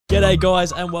G'day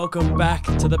guys and welcome back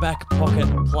to the Back Pocket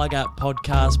Plug Up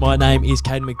podcast. My name is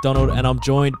Caden MacDonald and I'm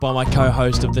joined by my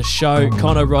co-host of the show,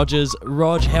 Connor Rodgeys.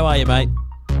 Rog, how are you, mate?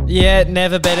 Yeah,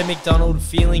 never better, MacDonald.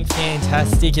 Feeling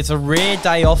fantastic. It's a rare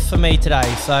day off for me today,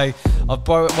 so I've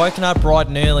woken up bright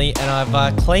and early and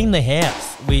I've cleaned the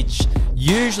house, which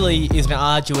usually is an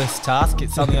arduous task.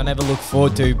 It's something I never look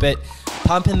forward to, but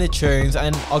pumping the tunes,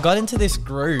 and I got into this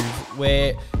groove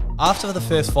where after the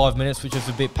first 5 minutes, which was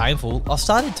a bit painful, I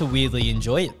started to weirdly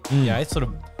enjoy it. You know, it's sort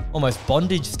of almost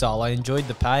bondage style. I enjoyed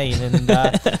the pain,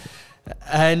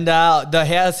 and the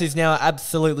house is now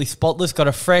absolutely spotless. Got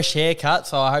a fresh haircut,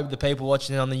 so I hope the people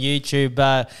watching it on the YouTube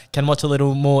can watch a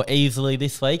little more easily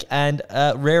this week, and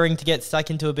raring to get stuck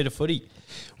into a bit of footy.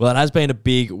 Well, it has been a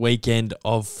big weekend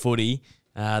of footy.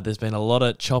 There's been a lot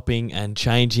of chopping and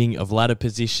changing of ladder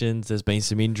positions. There's been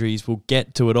some injuries. We'll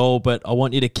get to it all, but I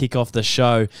want you to kick off the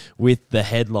show with the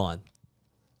headline.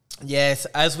 Yes,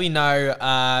 as we know,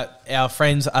 our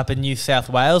friends up in New South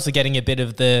Wales are getting a bit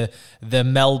of the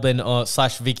Melbourne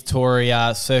 /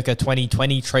 Victoria circa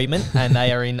 2020 treatment, and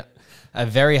they are in a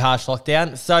very harsh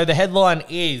lockdown. So the headline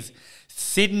is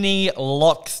Sydney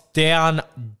locks down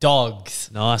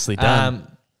dogs. Nicely done.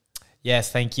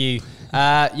 Yes, thank you. Sydney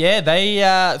are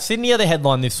the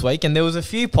headline this week, and there was a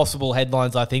few possible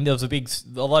headlines. I think there was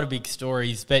a lot of big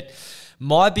stories, but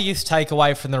my biggest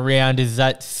takeaway from the round is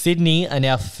that Sydney are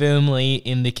now firmly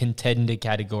in the contender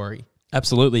category.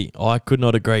 Absolutely, I could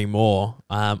not agree more.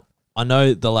 I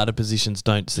know the ladder positions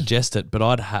don't suggest it, but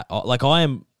I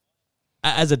am,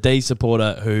 as a Dees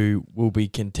supporter who will be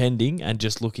contending and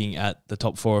just looking at the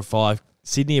top 4 or 5.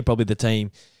 Sydney are probably the team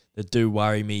that do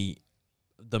worry me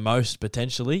the most,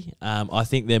 potentially. I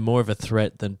think they're more of a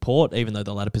threat than Port, even though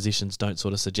the ladder positions don't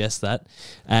sort of suggest that.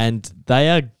 And they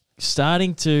are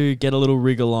starting to get a little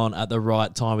wriggle on at the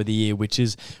right time of the year, which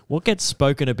is what gets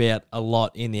spoken about a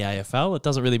lot in the AFL. It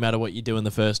doesn't really matter what you do in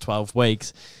the first 12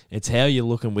 weeks. It's how you're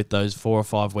looking with those 4 or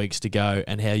 5 weeks to go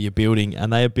and how you're building.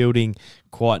 And they are building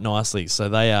quite nicely. So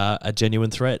they are a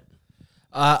genuine threat.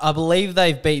 I believe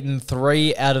they've beaten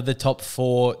 3 out of the top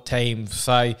 4 teams,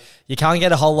 so you can't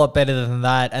get a whole lot better than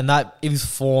that, and that is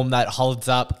form that holds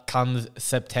up come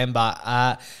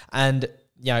September. And,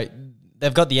 you know,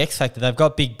 they've got the X Factor. They've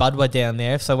got Big Budwa down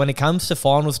there, so when it comes to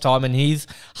finals time and he's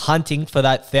hunting for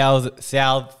that thousandth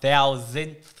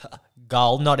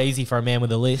goal, not easy for a man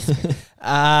with a list,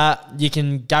 you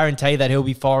can guarantee that he'll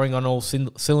be firing on all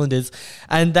cylinders.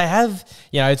 And they have,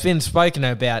 you know, it's been spoken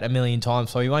about a million times,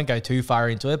 so we won't go too far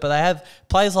into it, but they have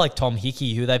players like Tom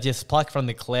Hickey, who they've just plucked from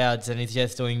the clouds and is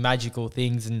just doing magical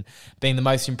things and being the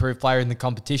most improved player in the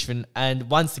competition. And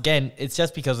once again, it's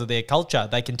just because of their culture.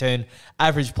 They can turn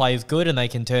average players good, and they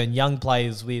can turn young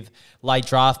players with late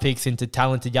draft picks into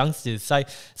talented youngsters. So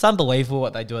it's unbelievable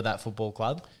what they do at that football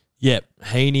club. Yep.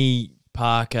 Heaney,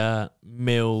 Parker,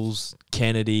 Mills,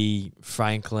 Kennedy,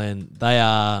 Franklin, they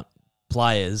are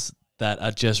players that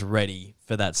are just ready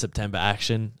for that September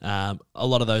action. A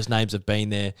lot of those names have been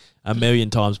there a million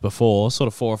times before, sort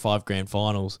of 4 or 5 grand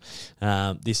finals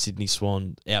this Sydney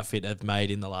Swan outfit have made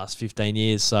in the last 15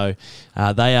 years. So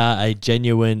they are a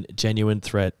genuine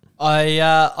threat.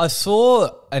 I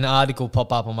saw an article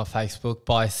pop up on my Facebook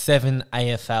by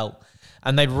 7AFL,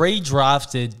 and they'd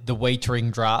redrafted the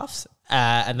Wiedering drafts,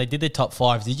 and they did the top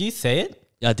 5. Did you see it?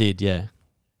 I did, yeah.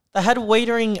 They had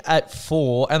Wiedering at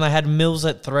 4 and they had Mills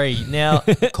at 3. Now,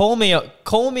 call me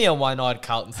a one-eyed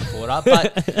Carlton supporter,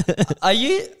 but are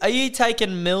you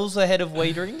taking Mills ahead of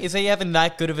Wiedering? Is he having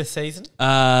that good of a season?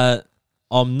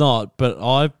 I'm not, but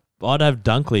I'd have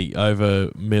Dunkley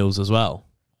over Mills as well.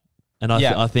 And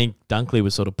I think Dunkley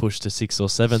was sort of pushed to 6th or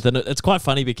 7th. And it's quite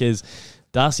funny because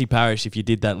Darcy Parish, if you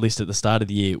did that list at the start of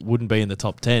the year, wouldn't be in the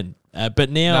top 10. But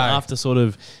now, after sort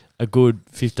of a good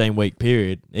 15-week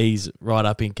period, he's right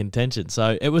up in contention.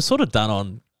 So it was sort of done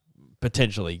on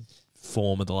potentially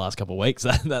form of the last couple of weeks,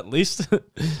 that list.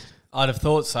 I'd have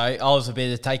thought so. I was a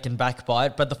bit taken back by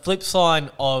it. But the flip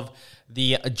side of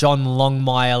the John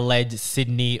Longmire-led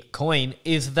Sydney coin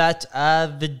is that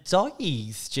the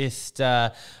doggies just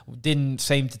didn't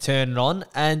seem to turn it on.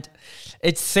 And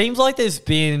it seems like there's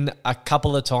been a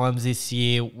couple of times this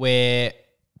year where,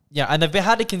 yeah, and they've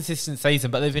had a consistent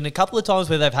season, but there's been a couple of times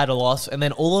where they've had a loss, and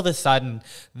then all of a sudden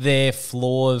their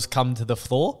flaws come to the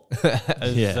floor,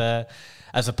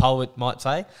 as a poet might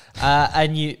say,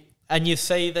 and you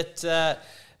see that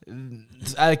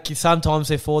sometimes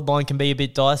their forward line can be a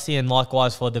bit dicey, and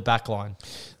likewise for the back line.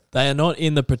 They are not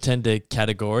in the pretender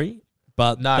category,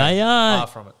 but no, they are far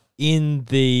from it. In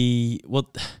the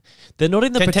they're not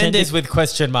in the contenders with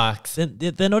question marks.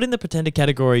 They're not in the pretender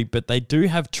category, but they do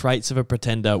have traits of a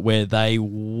pretender where they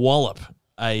wallop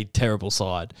a terrible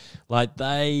side. Like,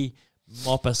 they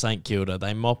mop a St Kilda,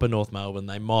 they mop a North Melbourne,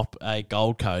 they mop a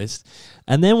Gold Coast,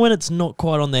 and then when it's not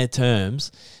quite on their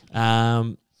terms,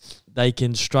 they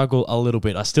can struggle a little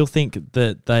bit. I still think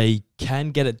that they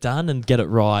can get it done and get it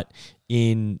right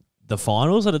in the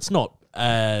finals, and it's not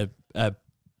a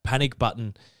panic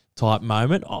button type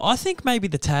moment. I think maybe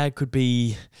the tag could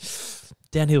be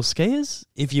downhill skiers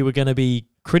if you were going to be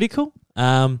critical.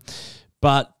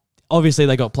 But obviously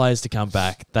they got players to come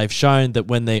back. They've shown that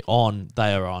when they're on,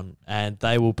 they are on, and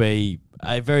they will be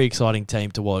a very exciting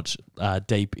team to watch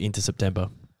deep into September.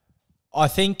 I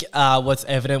think what's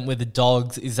evident with the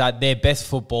Dogs is that their best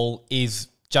football is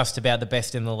just about the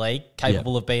best in the league,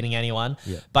 capable of beating anyone.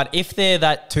 Yeah. But if they're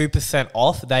that 2%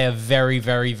 off, they are very,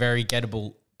 very, very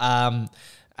gettable.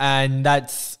 And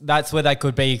that's where they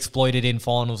could be exploited in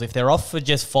finals. If they're off for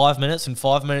just 5 minutes, and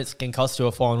 5 minutes can cost you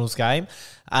a finals game,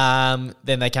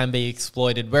 then they can be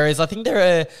exploited. Whereas I think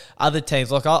there are other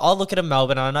teams. Like, I'll look at a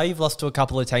Melbourne, and I know you've lost to a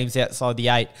couple of teams outside the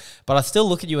 8, but I still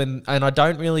look at you and I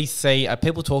don't really see...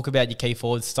 people talk about your key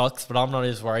forward stocks, but I'm not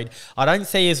as worried. I don't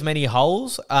see as many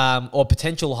holes or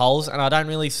potential holes, and I don't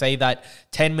really see that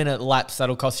 10-minute lapse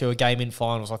that'll cost you a game in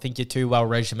finals. I think you're too well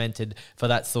regimented for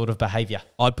that sort of behaviour.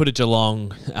 I'd put a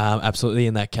Geelong absolutely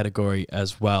in that category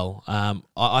as well.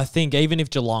 I think even if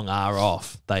Geelong are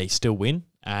off, they still win.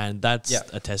 And that's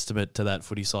a testament to that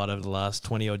footy side over the last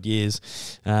 20-odd years.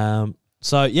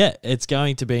 So, yeah, it's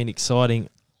going to be an exciting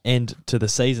end to the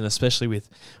season, especially with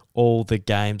all the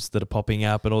games that are popping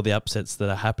up and all the upsets that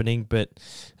are happening. But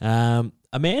a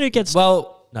man who gets...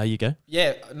 Well... No, you go.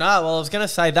 Yeah, no, well, I was going to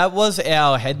say that was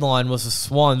our headline, was the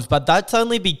Swans, but that's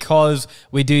only because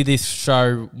we do this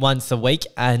show once a week,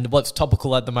 and what's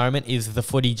topical at the moment is the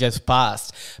footy just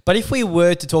passed. But if we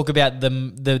were to talk about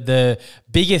the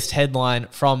biggest headline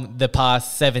from the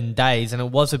past 7 days, and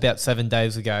it was about 7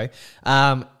 days ago,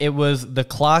 it was the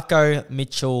Clarko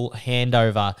Mitchell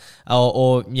handover,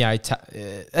 or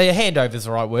handover is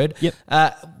the right word. Yep.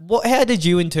 How did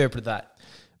you interpret that?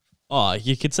 Oh,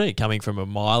 you could see it coming from a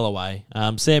mile away.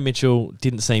 Sam Mitchell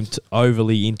didn't seem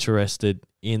overly interested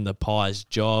in the Pies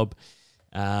job.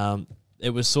 It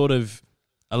was sort of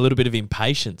a little bit of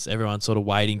impatience. Everyone's sort of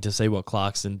waiting to see what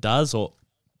Clarkson does or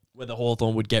whether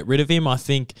Hawthorn would get rid of him. I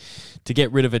think to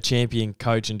get rid of a champion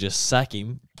coach and just sack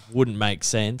him wouldn't make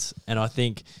sense. And I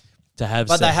think to have...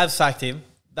 But they have sacked him.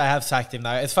 They have sacked him, though.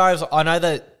 As far as I know,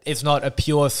 that it's not a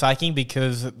pure sacking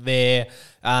because they're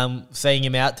seeing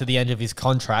him out to the end of his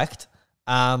contract.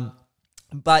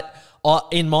 But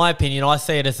in my opinion, I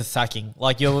see it as a sacking.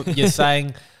 Like you're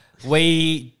saying,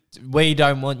 we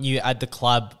don't want you at the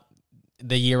club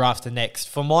the year after next.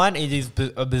 For mine, it is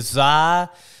a bizarre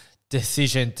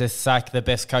decision to sack the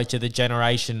best coach of the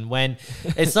generation when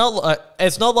it's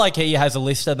not like he has a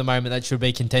list at the moment that should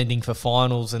be contending for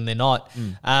finals and they're not.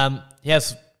 He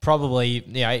has probably,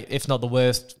 if not the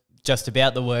worst, just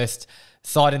about the worst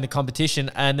side in the competition,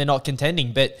 and they're not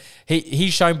contending. But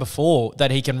he's shown before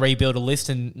that he can rebuild a list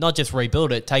and not just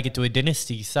rebuild it, take it to a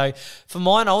dynasty. So for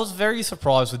mine, I was very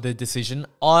surprised with the decision.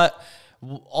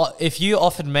 If you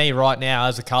offered me right now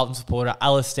as a Carlton supporter,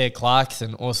 Alistair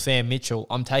Clarkson or Sam Mitchell,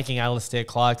 I'm taking Alistair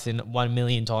Clarkson 1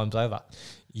 million times over.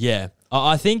 Yeah.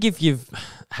 I think if you've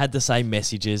had the same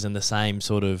messages and the same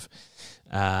sort of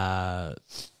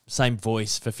same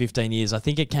voice for 15 years, I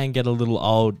think it can get a little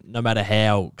old no matter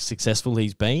how successful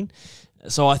he's been.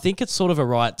 So I think it's sort of a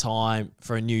right time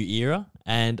for a new era.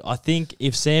 And I think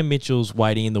if Sam Mitchell's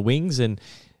waiting in the wings and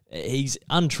he's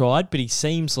untried, but he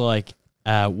seems like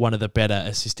one of the better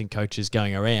assistant coaches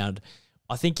going around,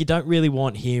 I think you don't really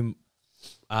want him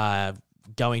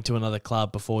going to another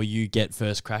club before you get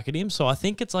first crack at him. So I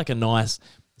think it's like a nice,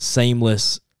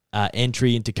 seamless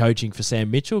entry into coaching for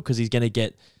Sam Mitchell because he's going to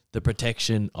get the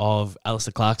protection of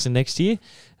Alistair Clarkson next year.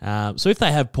 So if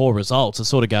they have poor results, it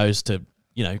sort of goes to,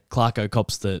 Clarko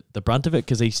cops the brunt of it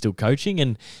because he's still coaching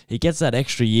and he gets that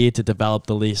extra year to develop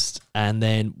the list. And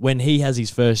then when he has his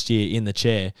first year in the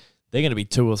chair, they're going to be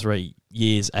 2 or 3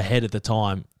 years ahead of the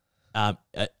time,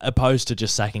 opposed to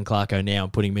just sacking Clarko now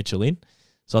and putting Mitchell in.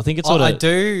 So I think it's sort of...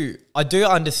 I do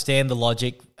understand the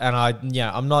logic, and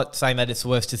I'm not saying that it's the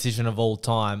worst decision of all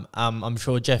time. I'm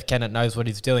sure Jeff Kennett knows what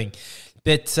he's doing.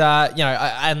 But,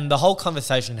 and the whole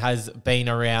conversation has been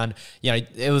around,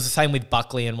 it was the same with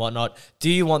Buckley and whatnot. Do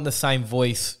you want the same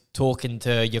voice talking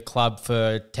to your club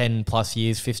for 10 plus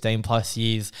years, 15 plus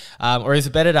years? Or is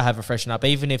it better to have a freshen up,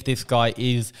 even if this guy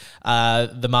is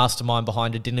the mastermind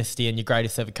behind a dynasty and your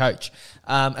greatest ever coach?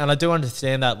 And I do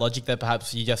understand that logic that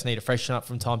perhaps you just need to freshen up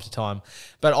from time to time.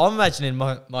 But I'm imagining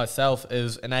myself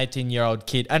as an 18-year-old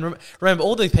kid. And remember,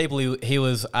 all these people he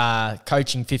was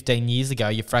coaching 15 years ago,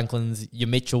 your Franklins, your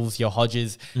Mitchells, your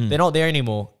Hodges, they're not there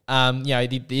anymore.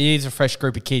 It is a fresh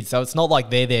group of kids. So it's not like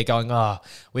they're there going,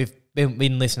 we've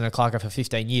been listening to Clarko for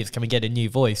 15 years. Can we get a new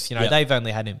voice? They've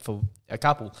only had him for a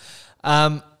couple.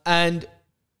 And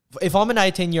if I'm an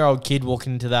 18-year-old kid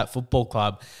walking into that football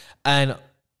club and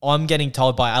I'm getting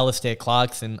told by Alistair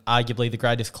Clarkson, arguably the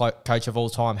greatest coach of all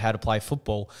time, how to play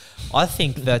football, I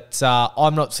think that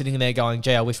I'm not sitting there going,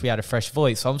 gee, I wish we had a fresh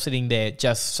voice. I'm sitting there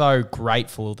just so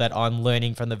grateful that I'm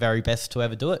learning from the very best to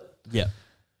ever do it. Yeah.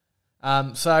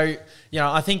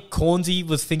 I think Cornsey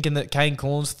was thinking that Kane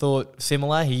Corns thought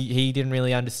similar. He didn't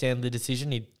really understand the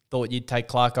decision. He thought you'd take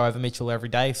Clarko over Mitchell every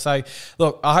day. So,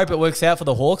 look, I hope it works out for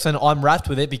the Hawks, and I'm wrapped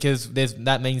with it because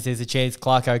that means there's a chance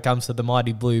Clarko comes to the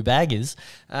mighty Blue Baggers.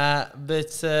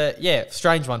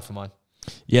 Strange one for mine.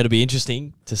 Yeah, it'll be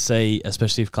interesting to see,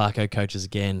 especially if Clarko coaches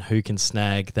again, who can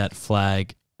snag that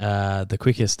flag the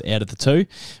quickest out of the two.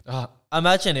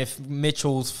 Imagine if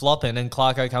Mitchell's flopping and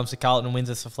Clarko comes to Carlton and wins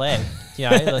us a flag.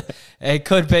 It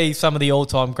could be some of the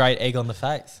all-time great egg on the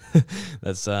face.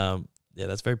 That's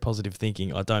very positive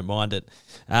thinking. I don't mind it.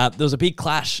 There was a big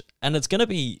clash, and it's going to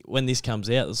be, when this comes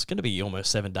out, it's going to be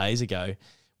almost 7 days ago,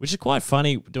 which is quite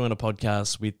funny doing a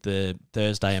podcast with the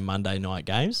Thursday and Monday night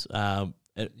games.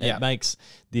 It makes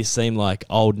this seem like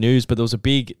old news, but there was a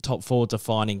big top four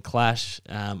defining clash.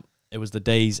 It was the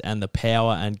Dees and the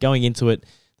Power, and going into it,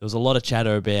 there was a lot of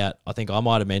chatter about, I think I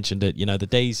might have mentioned it, the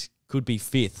Dees could be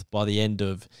fifth by the end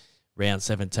of round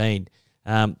 17.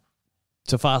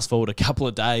 To fast forward a couple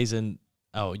of days and,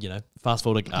 fast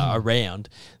forward a round,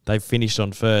 they've finished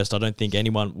on first. I don't think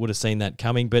anyone would have seen that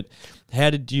coming. But how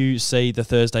did you see the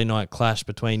Thursday night clash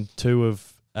between two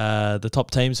of the top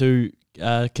teams who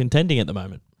are contending at the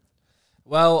moment?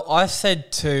 Well, I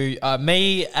said to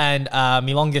me and my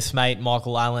longest mate,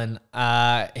 Michael Allen,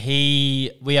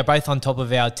 we are both on top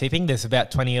of our tipping. There's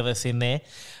about 20 of us in there.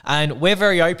 And we're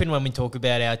very open when we talk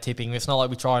about our tipping. It's not like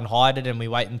we try and hide it and we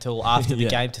wait until after the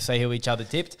game to see who each other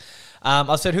tipped.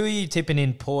 I said, who are you tipping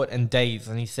in Port and Dees?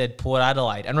 And he said, Port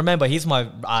Adelaide. And remember, he's my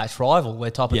arch rival.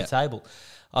 We're top of the table.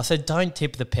 I said, don't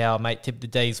tip the Power, mate. Tip the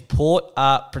Dees. Port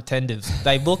are pretenders.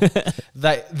 They look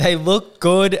they look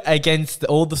good against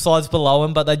all the sides below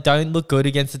them, but they don't look good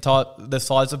against the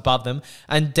sides above them.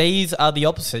 And Dees are the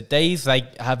opposite. Dees, they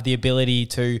have the ability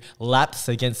to lapse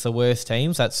against the worst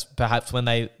teams. That's perhaps when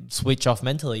they switch off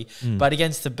mentally. But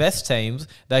against the best teams,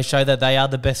 they show that they are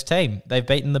the best team. They've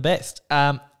beaten the best.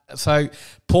 So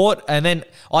Port, and then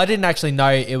I didn't actually know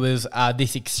it was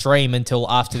this extreme until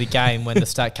after the game when the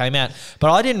stat came out. But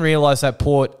I didn't realise that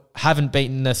Port haven't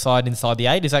beaten a side inside the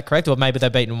 8. Is that correct? Or maybe they've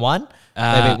beaten one?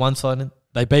 They beat one side.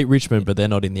 They beat Richmond, but they're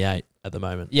not in the 8 at the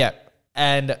moment. Yeah.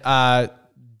 And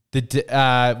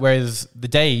whereas the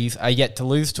Dees are yet to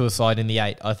lose to a side in the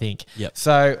 8, I think. Yep.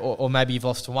 So, or maybe you've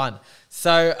lost to one.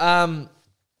 So,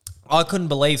 I couldn't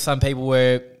believe so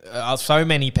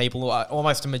many people,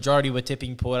 almost a majority, were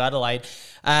tipping Port Adelaide.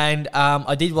 And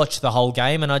I did watch the whole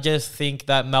game, and I just think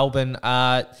that Melbourne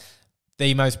are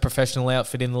the most professional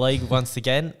outfit in the league once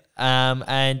again.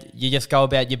 And you just go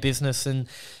about your business, and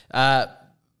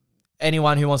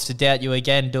anyone who wants to doubt you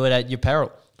again, do it at your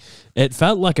peril. It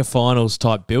felt like a finals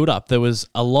type build-up. There was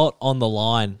a lot on the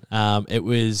line. It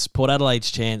was Port Adelaide's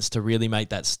chance to really make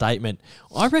that statement.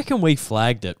 I reckon we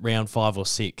flagged it round 5 or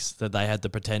 6 that they had the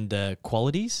pretender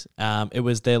qualities. It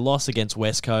was their loss against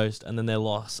West Coast and then their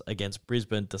loss against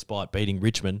Brisbane despite beating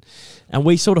Richmond. And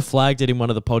we sort of flagged it in one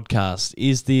of the podcasts.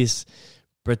 Is this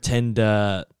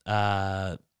pretender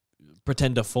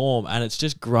form? And it's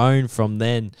just grown from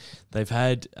then. They've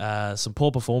had some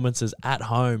poor performances at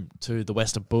home to the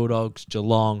Western Bulldogs,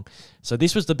 Geelong. So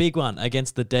this was the big one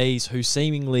against the Dees, who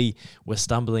seemingly were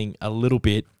stumbling a little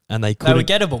bit, and they couldn't.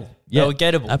 They were gettable. Yeah, they were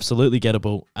gettable. Absolutely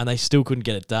gettable, and they still couldn't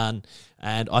get it done.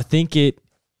 And I think it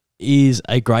is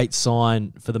a great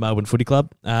sign for the Melbourne Footy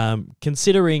Club,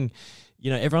 considering,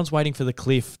 everyone's waiting for the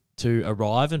cliff to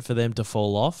arrive and for them to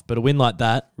fall off. But a win like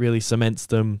that really cements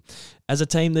them as a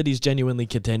team that is genuinely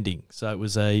contending. So it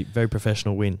was a very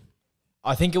professional win.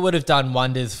 I think it would have done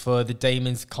wonders for the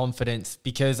Demons' confidence,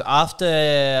 because after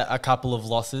a couple of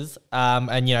losses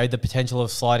and, the potential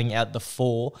of sliding out the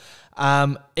 4,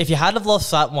 if you had have lost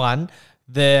that one,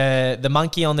 the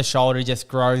monkey on the shoulder just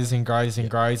grows and grows and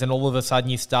grows, and all of a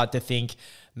sudden you start to think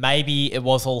maybe it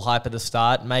was all hype at the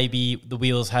start. Maybe the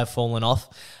wheels have fallen off.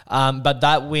 But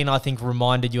that win, I think,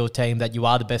 reminded your team that you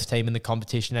are the best team in the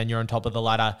competition and you're on top of the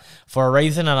ladder for a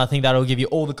reason. And I think that'll give you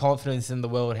all the confidence in the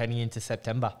world heading into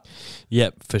September.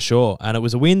 Yep, for sure. And it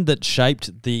was a win that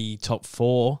shaped the top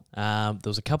four. There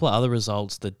was a couple of other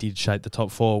results that did shape the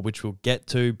top four, which we'll get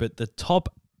to. But the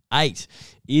top 8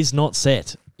 is not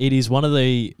set. It is one of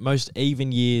the most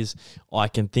even years I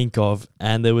can think of.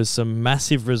 And there was some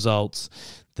massive results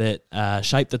that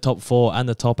shaped the top 4 and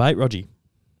the top 8, Rodgy.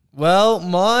 Well,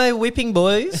 my whipping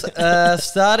boys are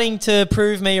starting to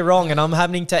prove me wrong, and I'm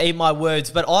having to eat my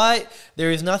words. But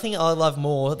there is nothing I love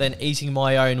more than eating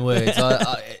my own words.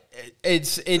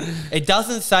 It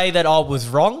doesn't say that I was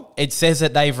wrong. It says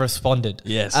that they've responded.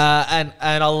 Yes. And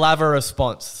I love a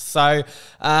response. So,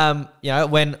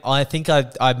 when I think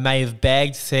I may have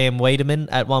bagged Sam Wiedemann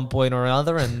at one point or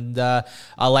another, and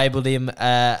I labelled him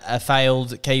a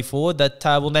failed key forward that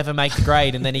will never make the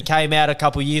grade. And then he came out a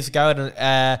couple of years ago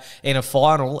in a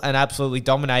final and absolutely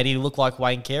dominated. He looked like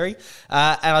Wayne Carey.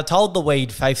 And I told the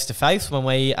Weed face to face when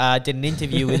we did an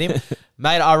interview with him,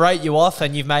 mate, I wrote you off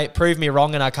and you've proved me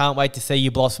wrong, and I can't wait to see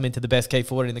you blossom into the best key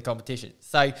forward in the competition.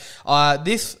 So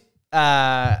this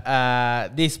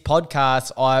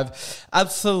podcast, I've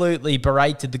absolutely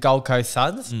berated the Gold Coast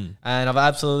Suns, and I've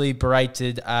absolutely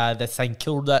berated the St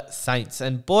Kilda Saints.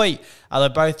 And boy, are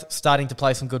they both starting to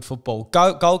play some good football.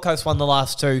 Gold Coast won the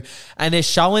last 2, and they're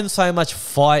showing so much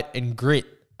fight and grit.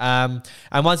 And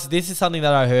this is something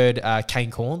that I heard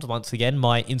Kane Corns, once again,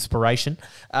 my inspiration,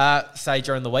 say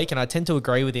during the week, and I tend to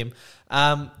agree with him.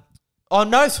 Oh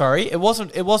no, sorry, it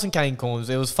wasn't Kane Corns.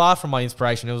 It was far from my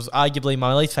inspiration. It was arguably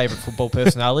my least favourite football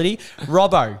personality,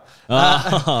 Robbo.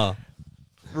 Robbo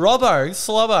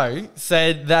Slobbo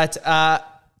said that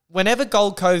whenever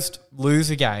Gold Coast lose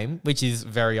a game, which is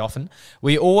very often,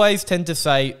 we always tend to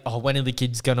say, "Oh, when are the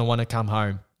kids going to want to come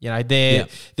home?" You know,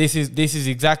 this is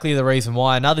exactly the reason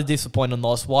why. Another disappointing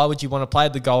loss. Why would you want to play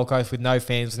at the Gold Coast with no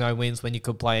fans, no wins when you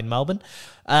could play in Melbourne?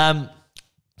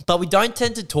 But we don't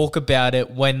tend to talk about it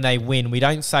when they win. We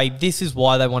don't say this is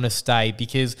why they want to stay,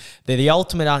 because they're the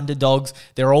ultimate underdogs.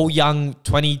 They're all young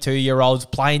 22-year-olds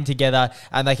playing together,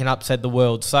 and they can upset the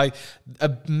world. So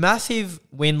a massive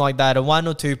win like that, a 1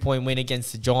 or 2 point win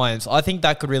against the Giants, I think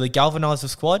that could really galvanise the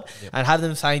squad and have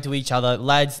them saying to each other,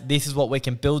 lads, this is what we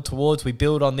can build towards. We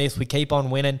build on this. We keep on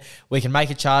winning. We can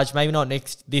make a charge, maybe not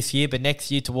this year, but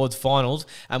next year towards finals,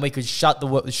 and we could shut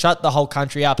the whole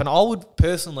country up. And I would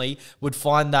personally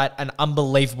find that an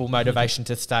unbelievable motivation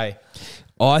to stay.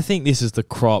 I think this is the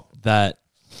crop that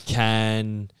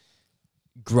can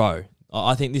grow.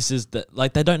 I think this is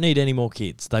they don't need any more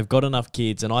kids. They've got enough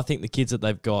kids, and I think the kids that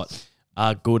they've got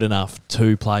are good enough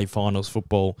to play finals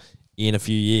football in a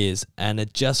few years. And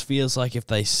it just feels like if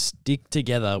they stick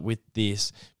together with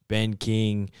this Ben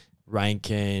King,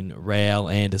 Rankin, Rowell,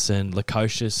 Anderson,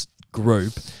 Lukosius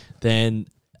group, and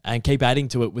keep adding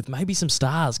to it with maybe some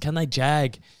stars, can they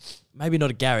jag? Maybe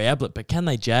not a Gary Ablett, but can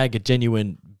they jag a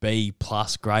genuine B+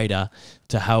 grader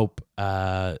to help,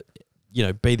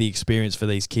 be the experience for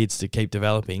these kids to keep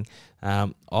developing?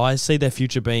 I see their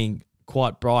future being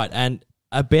quite bright, and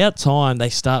about time they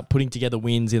start putting together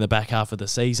wins in the back half of the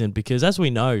season, because as we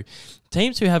know,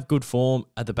 teams who have good form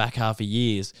at the back half of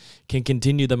years can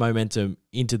continue the momentum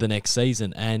into the next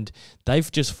season, and they've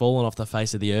just fallen off the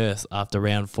face of the earth after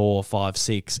round 4, 5,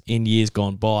 6 in years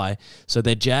gone by. So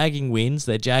they're jagging wins,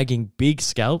 they're jagging big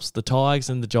scalps. The Tigers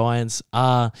and the Giants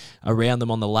are around them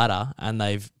on the ladder, and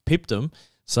they've pipped them.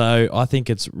 So I think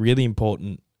it's really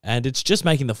important, and it's just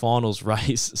making the finals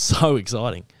race so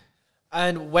exciting.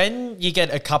 And when you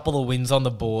get a couple of wins on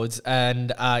the boards,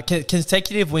 and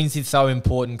consecutive wins is so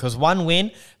important, because one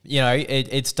win,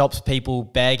 it stops people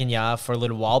bagging you for a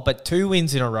little while. But 2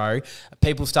 wins in a row,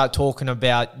 people start talking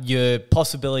about your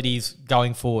possibilities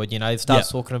going forward. It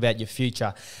starts talking about your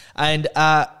future. And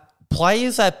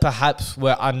players that perhaps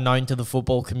were unknown to the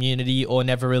football community or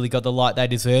never really got the light they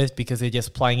deserved because they're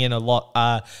just playing in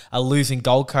a losing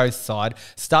Gold Coast side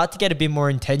start to get a bit more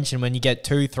intention when you get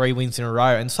 2-3 wins in a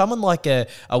row. And someone like a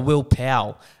Will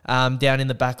Powell down in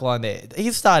the back line there,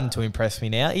 he's starting to impress me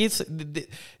now. These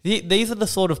are the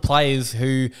sort of players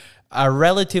who are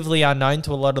relatively unknown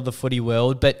to a lot of the footy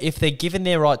world, but if they're given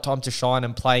their right time to shine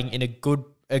and playing in a good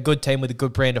team with a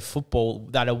good brand of football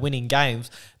that are winning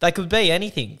games, they could be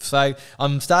anything. So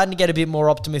I'm starting to get a bit more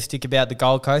optimistic about the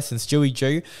Gold Coast and Stewie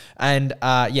Jew. And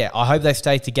I hope they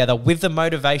stay together, with the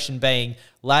motivation being,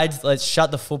 lads, let's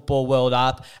shut the football world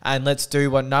up and let's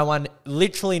do what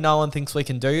literally no one thinks we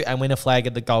can do, and win a flag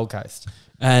at the Gold Coast.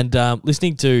 And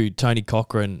listening to Tony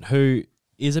Cochrane, who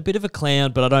is a bit of a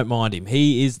clown, but I don't mind him.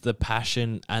 He is the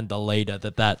passion and the leader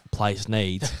that place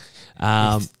needs.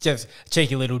 Just a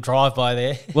cheeky little drive by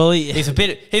there. Well, he's a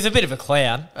bit of a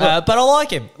clown, but I like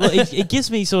him. Well, it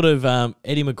gives me sort of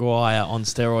Eddie Maguire on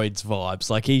steroids vibes.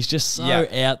 Like, he's just so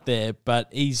out there, but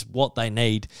he's what they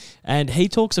need. And he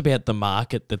talks about the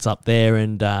market that's up there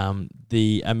and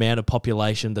the amount of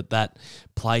population that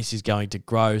place is going to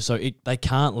grow. So they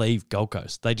can't leave Gold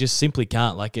Coast. They just simply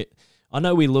can't. Like it. I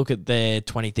know we look at their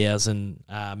 20,000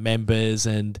 members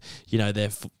and their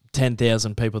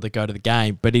 10,000 people that go to the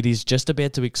game, but it is just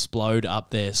about to explode up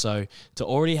there. So to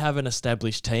already have an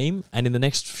established team and in the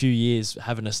next few years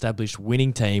have an established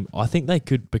winning team, I think they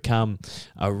could become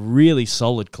a really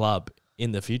solid club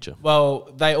in the future.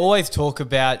 Well, they always talk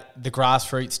about the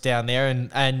grassroots down there,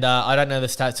 and I don't know the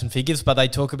stats and figures, but they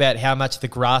talk about how much the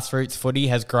grassroots footy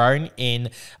has grown in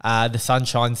the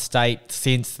Sunshine State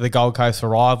since the Gold Coast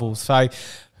arrival. So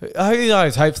who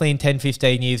knows? Hopefully in 10,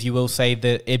 15 years you will see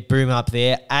it boom up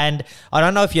there. And I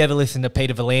don't know if you ever listened to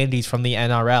Peter V'landys from the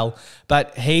NRL,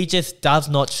 but he just does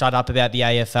not shut up about the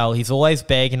AFL. He's always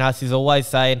begging us. He's always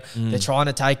saying they're trying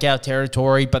to take our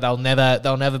territory, but they'll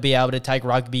never be able to take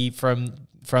rugby from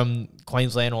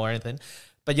Queensland or anything.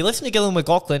 But you listen to Gillon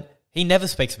McLachlan, he never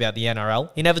speaks about the NRL.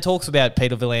 He never talks about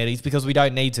Peter V'landys because we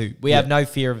don't need to. We have no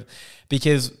fear of,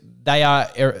 because they are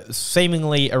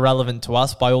seemingly irrelevant to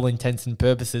us by all intents and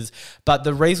purposes. But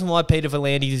the reason why Peter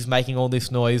V'landys is making all this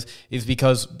noise is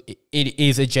because it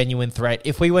is a genuine threat.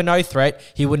 If we were no threat,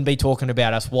 he wouldn't be talking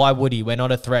about us. Why would he? We're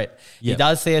not a threat. Yep. He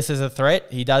does see us as a threat.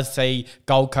 He does see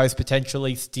Gold Coast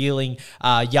potentially stealing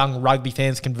young rugby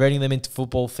fans, converting them into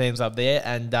football fans up there.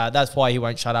 And that's why he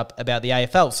won't shut up about the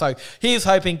AFL. So he is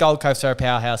hoping Gold Coast are a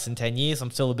powerhouse in 10 years.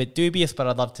 I'm still a bit dubious, but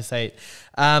I'd love to see it.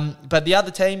 But the other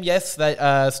team, yes, they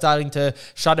are starting to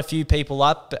shut a few people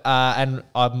up, and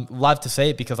I'd love to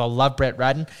see it because I love Brett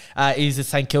Radden, is the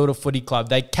St Kilda Footy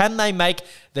Club. Can they make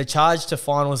the charge to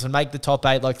finals and make the top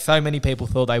 8 like so many people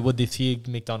thought they would this year,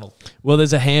 MacDonald? Well,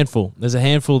 there's a handful. There's a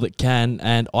handful that can,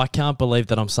 and I can't believe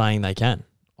that I'm saying they can.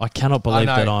 I cannot believe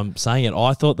that I'm saying it.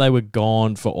 I thought they were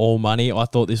gone for all money. I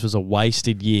thought this was a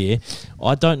wasted year.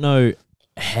 I don't know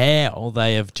how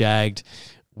they have jagged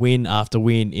win after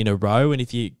win in a row. And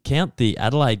if you count the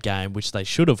Adelaide game, which they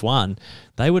should have won,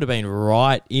 they would have been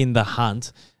right in the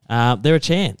hunt. They're a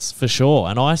chance for sure.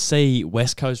 And I see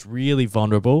West Coast really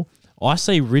vulnerable. I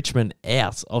see Richmond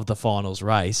out of the finals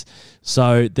race.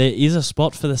 So there is a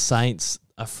spot for the Saints,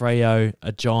 a Freo,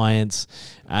 a Giants,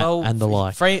 and the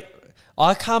like.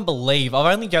 I can't believe,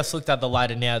 I've only just looked at the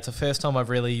ladder now. It's the first time I've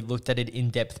really looked at it in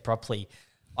depth properly.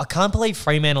 I can't believe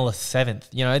Fremantle are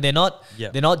 7th.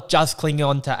 They're not just clinging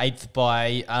on to 8th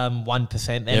by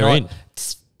 1%.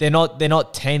 They're not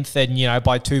 10th and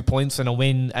by 2 points and a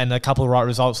win and a couple of right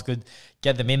results could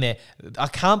get them in there. I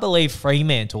can't believe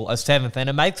Fremantle are 7th, and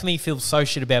it makes me feel so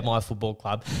shit about my football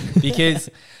club because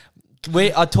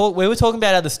we were talking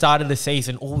about at the start of the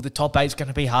season, the top 8 is going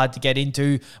to be hard to get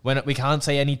into when we can't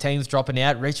see any teams dropping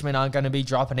out. Richmond aren't going to be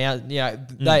dropping out.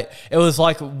 It was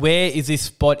like, where is this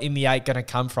spot in the 8 going to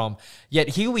come from? Yet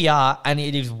here we are, and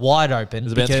it is wide open.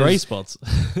 There's about 3 spots.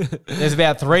 There's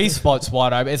about 3 spots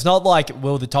wide open. It's not like,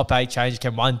 will the top 8 change?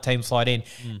 Can one team slide in?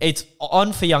 It's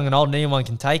on for young and old, and anyone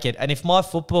can take it. And if my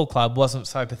football club wasn't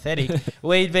so pathetic,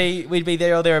 we'd be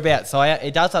there or thereabouts. So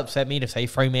it does upset me to see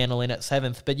Fremantle in at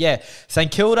 7th. But yeah,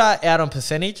 St Kilda out on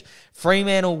percentage.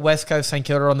 Fremantle, West Coast, St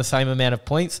Kilda on the same amount of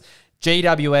points.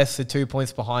 GWS are 2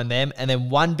 points behind them. And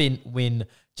then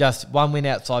just one win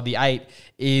outside the 8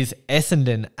 is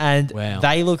Essendon. And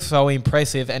they look so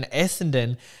impressive. And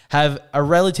Essendon have a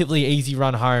relatively easy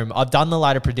run home. I've done the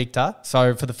ladder predictor.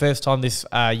 So for the first time this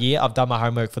year, I've done my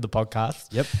homework for the podcast.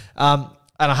 Yep. And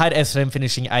I had Essendon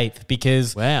finishing 8th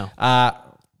because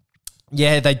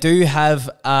they do have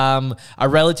a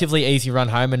relatively easy run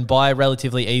home, and by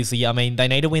relatively easy, I mean they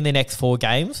need to win their next 4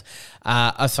 games.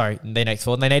 Their next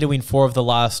 4. They need to win 4 of the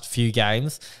last few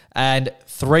games, and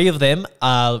 3 of them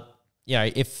are,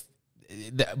 if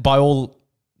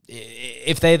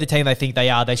they're the team they think they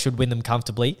are, they should win them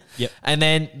comfortably. Yep. And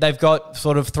then they've got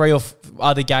sort of 3 or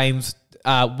other games.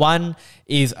 One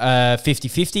is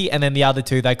 50-50, and then the other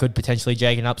 2 they could potentially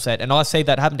jag an upset, and I see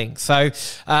that happening. So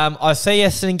I see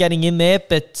Essendon getting in there,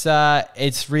 but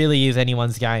it really is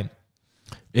anyone's game.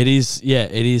 It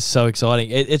is so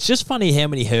exciting. It's just funny how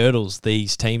many hurdles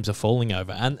these teams are falling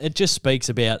over, and it just speaks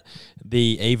about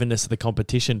the evenness of the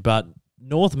competition. But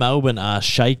North Melbourne are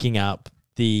shaking up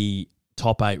the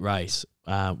top 8 race.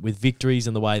 with victories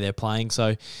and the way they're playing.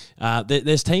 So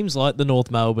there's teams like the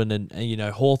North Melbourne and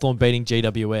Hawthorn beating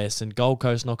GWS and Gold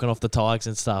Coast knocking off the Tigers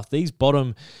and stuff. These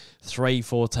bottom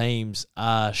 3-4 teams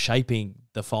are shaping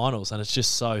the finals, and it's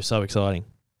just so exciting.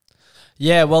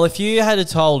 Yeah, well, if you had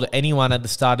told anyone at the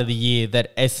start of the year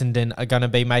that Essendon are going to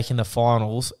be making the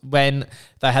finals when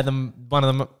they had one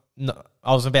of them,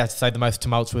 I was about to say the most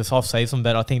tumultuous off-season,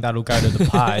 but I think that'll go to the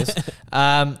Pies.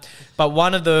 But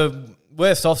one of the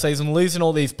worst off-season, losing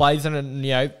all these players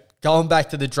and, going back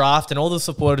to the draft and all the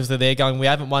supporters are there going, we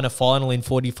haven't won a final in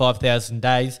 45,000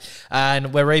 days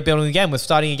and we're rebuilding again. We're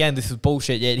starting again. This is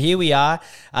bullshit. Yet here we are.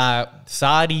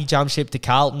 Sardi jumped ship to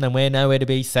Carlton and we're nowhere to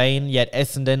be seen. Yet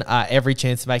Essendon are every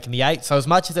chance of making the 8. So as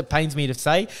much as it pains me to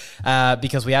say,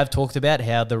 because we have talked about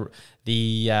how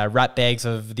the rat bags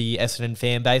of the Essendon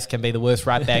fan base can be the worst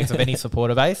rat bags of any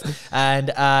supporter base. And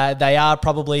they are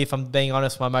probably, if I'm being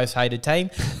honest, my most hated team.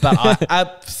 But I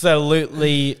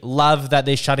absolutely love that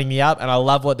they're shutting me up and I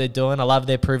love what they're doing. I love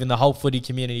they're proving the whole footy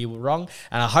community were wrong.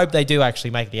 And I hope they do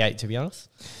actually make the 8, to be honest.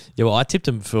 Yeah, well, I tipped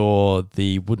them for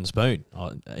the wooden spoon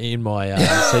in my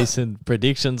season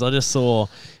predictions. I just saw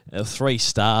 3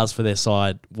 stars for their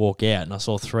side walk out and I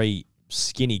saw 3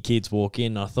 skinny kids walk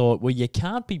in. I thought, well, you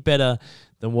can't be better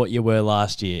than what you were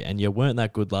last year, and you weren't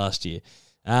that good last year.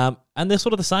 And they're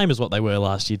sort of the same as what they were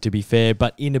last year, to be fair,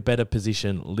 but in a better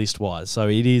position list-wise. So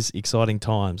it is exciting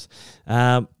times.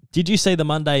 Did you see the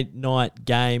Monday night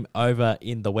game over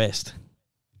in the West?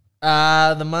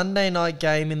 The Monday night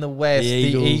game in the West, the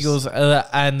Eagles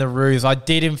and the Roos. I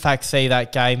did, in fact, see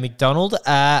that game, MacDonald,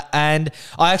 and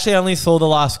I actually only saw the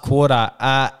last quarter,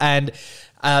 and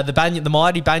the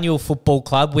mighty Banyule Football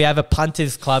Club, we have a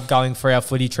punters club going for our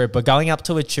footy trip. We're going up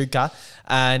to Echuca,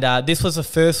 and this was the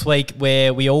first week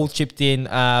where we all chipped in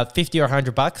 50 or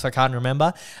 $100, I can't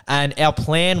remember. And our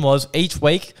plan was each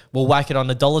week we'll whack it on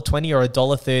 $1.20 or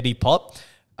 $1.30 pop.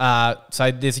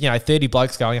 So there's 30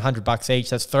 blokes going $100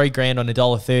 each. That's $3,000 on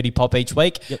 $1.30 pop each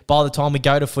week. Yep. By the time we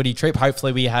go to footy trip,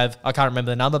 hopefully we have, I can't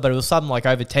remember the number, but it was something like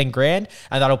over $10,000,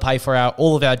 and that'll pay for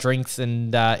all of our drinks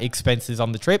and expenses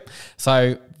on the trip.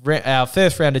 So our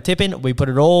first round of tipping, we put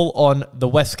it all on the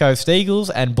West Coast Eagles,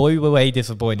 and boy were we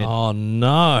disappointed. Oh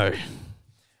no.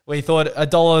 We thought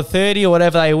 $1.30 or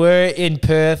whatever they were in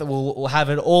Perth. We'll have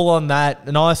it all on that.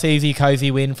 A nice, easy,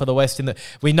 cozy win for the West.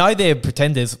 We know they're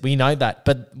pretenders. We know that.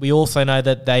 But we also know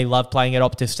that they love playing at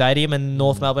Optus Stadium, and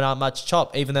North Melbourne aren't much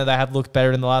chop, even though they have looked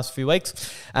better in the last few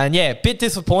weeks. And yeah, bit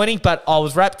disappointing, but I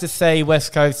was rapt to see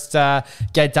West Coast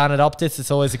get done at Optus.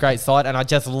 It's always a great sight. And I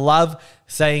just love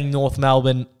seeing North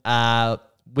Melbourne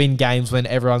win games when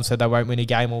everyone said they won't win a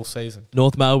game all season.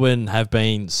 North Melbourne have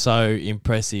been so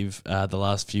impressive the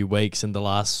last few weeks and the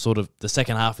last sort of the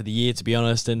second half of the year, to be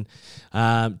honest. And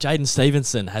Jaden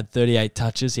Stevenson had 38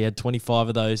 touches. He had 25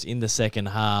 of those in the second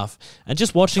half. And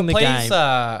just watching the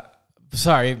game...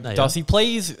 Sorry, Dossie,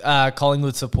 please,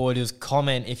 Collingwood supporters,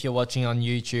 comment if you're watching on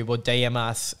YouTube or DM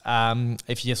us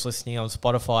if you're just listening on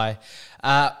Spotify.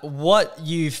 What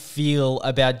you feel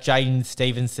about Jaden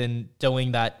Stevenson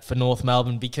doing that for North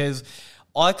Melbourne, because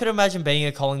I could imagine being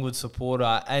a Collingwood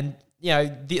supporter and,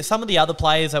 some of the other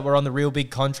players that were on the real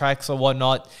big contracts or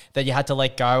whatnot that you had to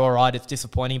let go. All right, it's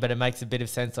disappointing, but it makes a bit of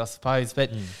sense, I suppose.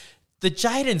 But the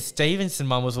Jaden Stevenson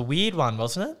one was a weird one,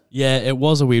 wasn't it? Yeah, it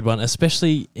was a weird one,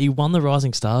 especially he won the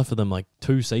Rising Star for them like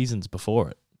 2 seasons before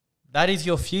it. That is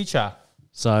your future.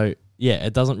 So, yeah,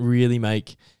 it doesn't really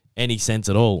make any sense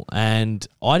at all. And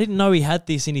I didn't know he had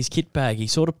this in his kit bag. He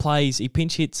sort of he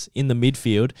pinch hits in the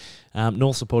midfield.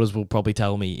 North supporters will probably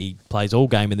tell me he plays all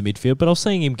game in the midfield, but I was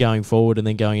seeing him going forward and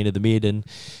then going into the mid. And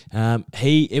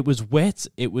it was wet.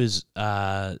 It was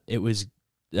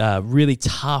really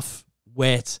tough,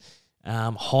 wet,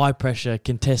 high pressure,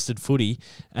 contested footy,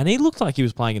 and he looked like he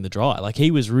was playing in the dry. Like, he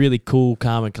was really cool,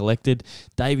 calm and collected.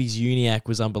 Davies Uniacke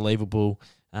was unbelievable.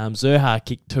 Zerha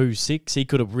kicked 2-6. He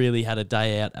could have really had a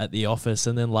day out at the office.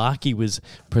 And then Larky was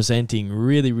presenting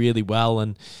really, really well.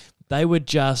 And they were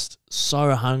just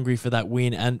so hungry for that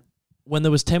win. And when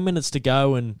there was 10 minutes to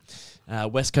go and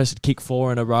West Coast had kicked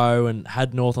 4 in a row and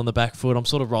had North on the back foot, I'm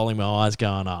sort of rolling my eyes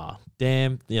going,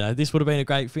 damn, this would have been a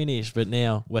great finish. But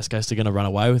now West Coast are going to run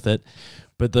away with it.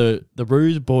 But the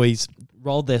Roos boys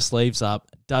rolled their sleeves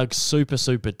up, dug super,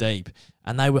 super deep,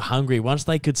 and they were hungry. Once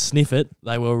they could sniff it,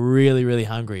 they were really, really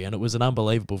hungry, and it was an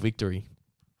unbelievable victory.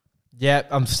 Yeah,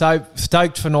 I'm so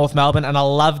stoked for North Melbourne, and I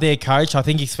love their coach. I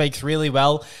think he speaks really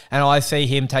well, and I see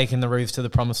him taking the Roos to the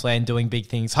promised land, doing big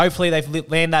things. Hopefully they've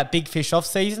landed that big fish off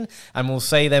season, and we'll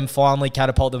see them finally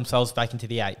catapult themselves back into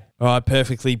the 8. All right,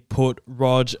 perfectly put,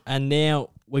 Rog. And now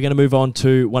we're going to move on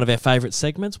to one of our favourite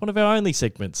segments, one of our only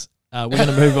segments, We're going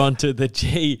to move on to the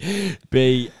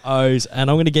GBOs, and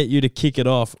I'm going to get you to kick it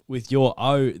off with your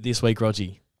O this week,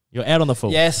 Rodgy. You're out on the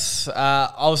full. Yes,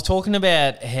 I was talking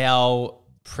about how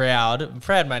proud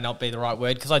may not be the right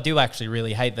word because I do actually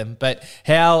really hate them, but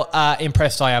how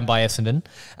impressed I am by Essendon.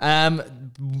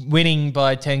 Winning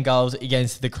by 10 goals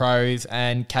against the Crows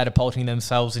and catapulting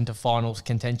themselves into finals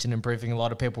contention and proving a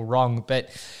lot of people wrong. But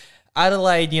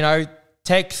Adelaide,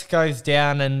 Tex goes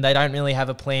down and they don't really have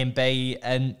a plan B,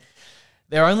 and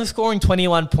they're only scoring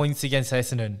 21 points against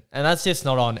Essendon, and that's just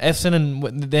not on.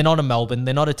 Essendon, they're not a Melbourne.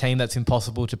 They're not a team that's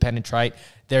impossible to penetrate.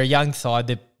 They're a young side.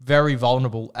 They're very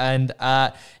vulnerable. And,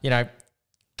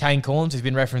 Kane Corns has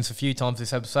been referenced a few times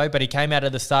this episode, but he came out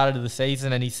at the start of the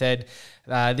season and he said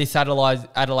this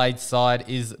Adelaide side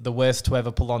is the worst to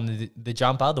ever pull on the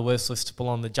jumper, the worst list to pull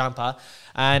on the jumper.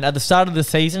 And at the start of the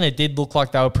season, it did look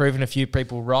like they were proving a few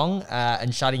people wrong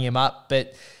and shutting him up,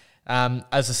 but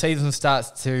as the season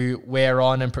starts to wear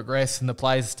on and progress and the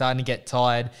players are starting to get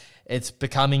tired, it's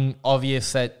becoming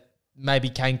obvious that maybe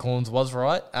Kane Corns was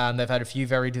right. They've had a few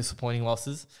very disappointing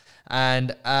losses.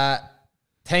 And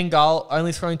 10 goal,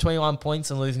 only scoring 21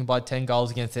 points and losing by 10 goals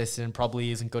against Essendon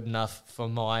probably isn't good enough for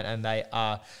mine, and they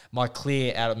are my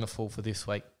clear out on the full for this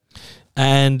week.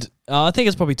 And I think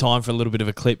it's probably time for a little bit of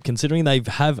a clip, considering they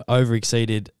have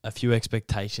over-exceeded a few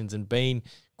expectations and been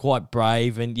quite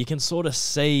brave, and you can sort of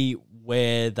see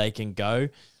where they can go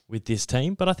with this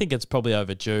team. But I think it's probably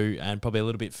overdue and probably a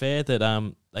little bit fair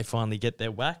that they finally get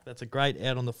their whack. That's a great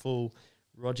out on the full,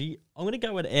 Rodgy. I'm going to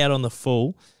go with out on the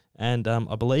full, and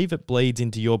I believe it bleeds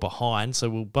into your behind, so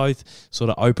we'll both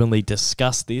sort of openly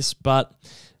discuss this. But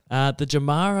the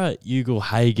Jamrra Ugle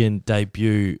Hagan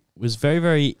debut was very,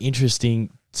 very interesting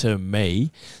to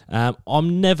me.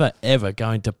 I'm never, ever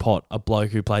going to pot a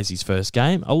bloke who plays his first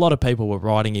game. A lot of people were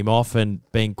writing him off and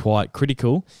being quite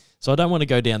critical, so I don't want to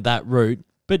go down that route.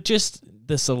 But just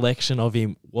the selection of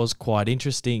him was quite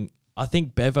interesting. I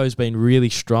think Bevo's been really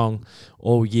strong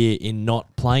all year in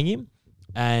not playing him,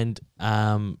 and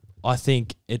I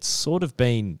think it's sort of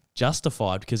been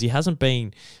justified because he hasn't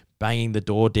been banging the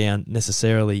door down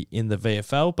necessarily in the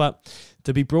VFL, but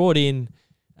to be brought in,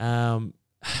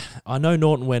 I know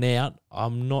Norton went out.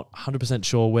 I'm not 100%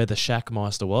 sure where the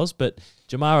Shackmeister was, but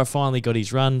Jamara finally got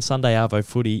his run, Sunday Arvo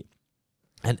footy,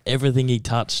 and everything he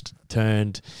touched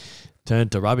turned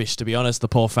to rubbish, to be honest, the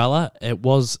poor fella. It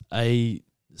was a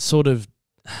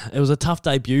tough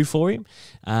debut for him.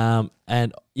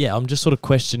 And yeah, I'm just sort of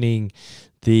questioning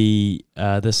the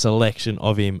selection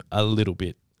of him a little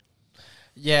bit.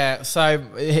 Yeah, so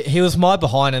he was my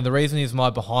behind, and the reason he's my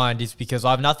behind is because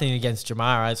I have nothing against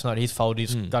Jamarra. It's not his fault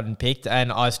he's gotten picked,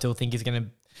 and I still think he's going to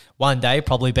one day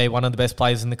probably be one of the best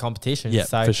players in the competition. Yeah,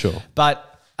 for sure.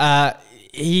 But the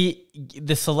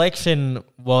selection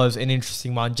was an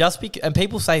interesting one. And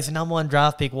people say he's the number one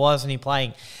draft pick. Why isn't he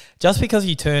playing? Just because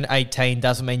you turn 18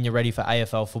 doesn't mean you're ready for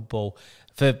AFL football.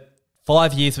 For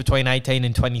 5 years between 18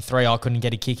 and 23, I couldn't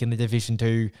get a kick in the Division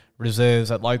 2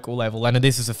 reserves at local level. And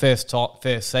this is the first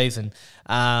season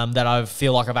that I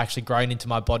feel like I've actually grown into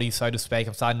my body, so to speak.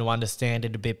 I'm starting to understand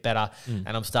it a bit better, and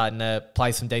I'm starting to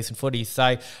play some decent footy.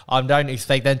 So I don't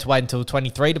expect them to wait until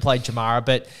 23 to play Jamarra,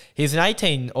 but he's an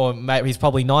 18 or maybe he's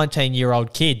probably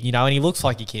 19-year-old kid, and he looks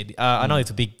like a kid. I know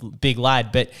he's a big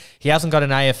lad, but he hasn't got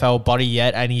an AFL body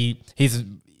yet, and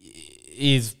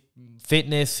his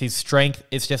fitness, his strength,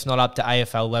 it's just not up to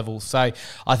AFL level. So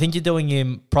I think you're doing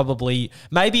him probably,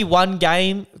 maybe one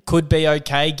game could be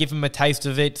okay, give him a taste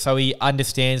of it so he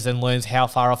understands and learns how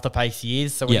far off the pace he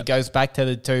is. So when he goes back to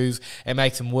the twos, it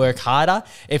makes him work harder.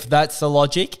 If that's the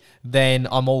logic, then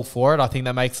I'm all for it. I think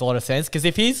that makes a lot of sense, because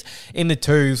if he's in the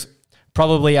twos,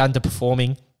 probably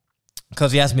underperforming,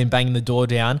 because he hasn't been banging the door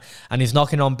down, and he's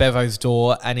knocking on Bevo's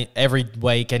door every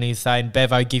week, and he's saying,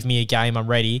 Bevo, give me a game, I'm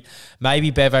ready.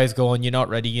 Maybe Bevo's going, you're not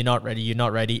ready, you're not ready, you're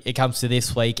not ready. It comes to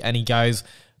this week, and he goes,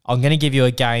 I'm going to give you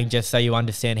a game just so you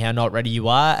understand how not ready you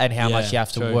are and how much you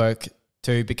have to work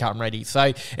to become ready.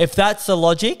 So if that's the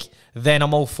logic, then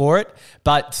I'm all for it.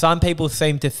 But some people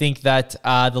seem to think that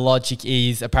the logic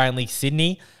is apparently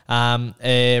Sydney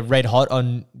red hot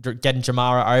on getting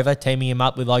Jamarra over, teaming him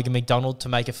up with Logan MacDonald to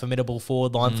make a formidable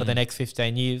forward line for the next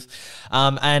 15 years.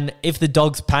 And if the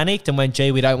Dogs panicked and went,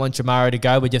 gee, we don't want Jamarra to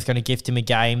go, we're just going to gift him a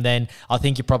game, then I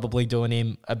think you're probably doing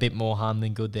him a bit more harm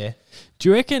than good there. Do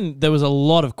you reckon there was a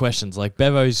lot of questions? Like,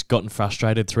 Bevo's gotten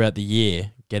frustrated throughout the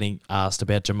year getting asked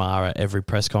about Jamarra at every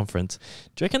press conference.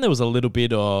 Do you reckon there was a little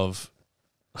bit of,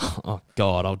 oh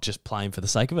God, I'll just play him for the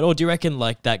sake of it? Or do you reckon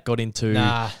like that got into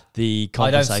the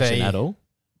conversation at all?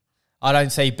 I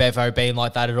don't see Bevo being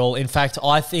like that at all. In fact,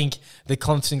 I think the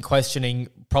constant questioning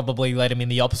probably led him in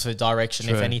the opposite direction,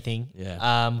 if anything.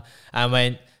 Yeah. And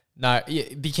went, no,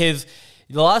 because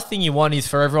the last thing you want is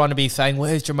for everyone to be saying,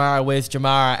 where's Jamrra, where's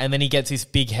Jamrra? And then he gets this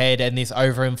big head and this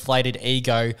overinflated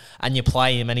ego and you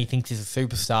play him and he thinks he's a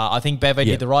superstar. I think Bevo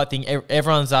did the right thing.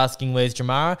 Everyone's asking, where's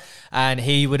Jamrra? And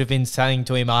he would have been saying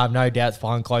to him, I have no doubts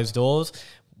behind closed doors.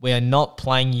 We are not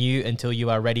playing you until you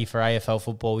are ready for AFL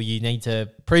football. You need to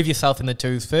prove yourself in the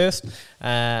twos first,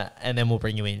 and then we'll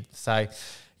bring you in. So,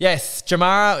 yes,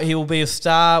 Jamrra, he will be a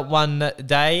star one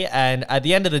day, and at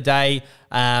the end of the day,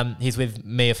 he's with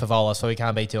Mia Favola, so he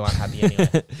can't be too unhappy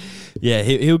anyway. Yeah,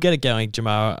 he'll get it going,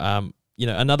 Jamarra.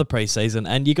 Another preseason,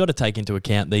 and you got to take into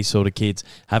account these sort of kids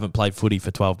haven't played footy for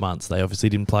 12 months. They obviously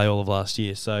didn't play all of last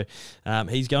year, so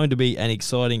he's going to be an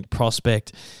exciting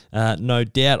prospect, no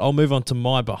doubt. I'll move on to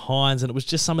my behinds, and it was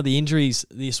just some of the injuries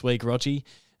this week, Rodgie.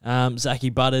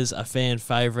 Zachy Butters, a fan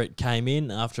favourite, came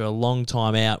in after a long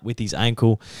time out with his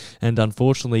ankle, and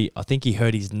unfortunately, I think he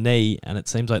hurt his knee, and it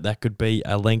seems like that could be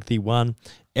a lengthy one.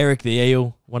 Eric the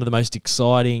Eel, one of the most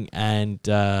exciting and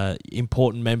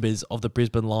important members of the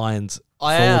Brisbane Lions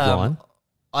forward line.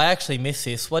 I actually missed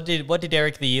this. What did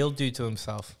Eric the Eel do to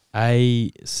himself?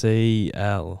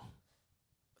 ACL.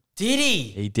 Did he?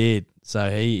 He did.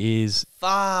 So he is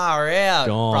far out.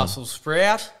 Gone. Brussels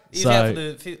sprout. He's out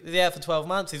for 12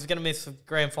 months. He's going to miss the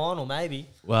grand final, maybe.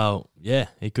 Well, yeah,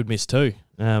 he could miss two.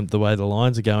 The way the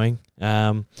Lions are going.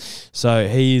 So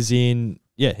he is in.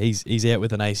 Yeah, he's out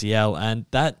with an ACL, and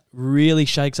that really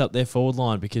shakes up their forward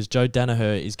line because Joe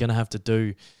Danaher is going to have to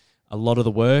do a lot of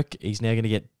the work. He's now going to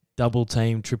get double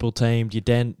teamed, triple teamed. Your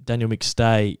Daniel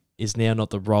McStay is now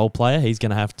not the role player. He's going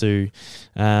to have to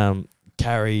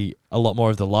carry a lot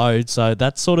more of the load. So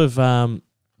that's sort of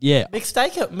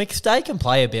McStay can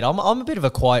play a bit. I'm a bit of a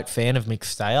quiet fan of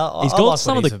McStay. He's got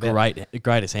some of the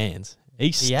greatest hands.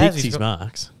 He sticks his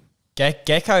marks.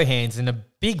 Gecko hands and a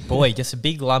big boy, just a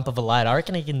big lump of a lad. I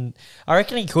reckon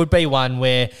he could be one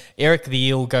where Eric the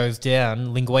Eel goes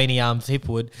down, Linguini arms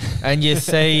Hipwood, and you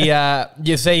see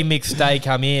McStay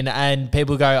come in, and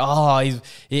people go, oh, he's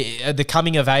the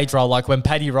coming of age role, like when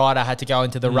Paddy Ryder had to go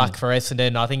into the ruck for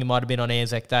Essendon. I think it might have been on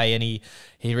Anzac Day, and he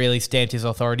really stamped his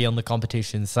authority on the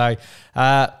competition. So,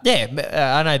 I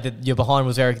know that your behind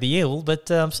was Eric the Eel,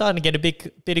 but I'm starting to get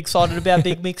a bit excited about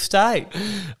Big McStay.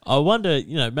 I wonder,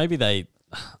 maybe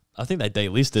I think they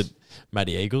delisted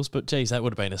Matty Eagles, but geez, that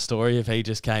would have been a story if he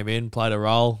just came in, played a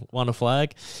role, won a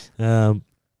flag. The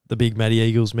big Matty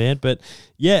Eagles man. But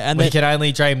yeah, and we can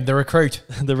only dream. The recruit.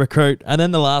 The recruit. And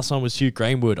then the last one was Hugh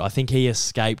Greenwood. I think he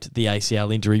escaped the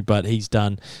ACL injury, but he's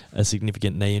done a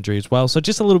significant knee injury as well. So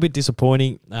just a little bit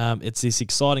disappointing. It's this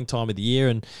exciting time of the year,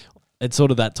 and it's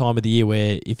sort of that time of the year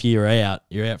where if you're out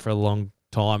for a long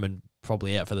time and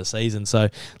probably out for the season. So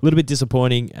a little bit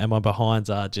disappointing, and my behinds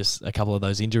are just a couple of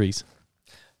those injuries.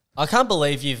 I can't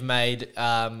believe you've made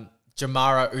Jamarra,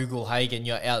 Ugle, Hagan,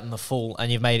 you're out in the full,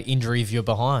 and you've made injuries your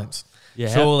behinds. Yeah,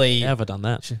 surely, how have I done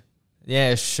that?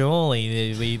 Yeah,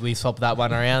 surely we swapped that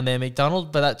one around there,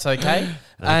 MacDonald, but that's okay.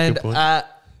 Good point.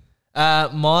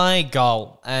 My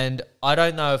goal, and I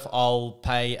don't know if I'll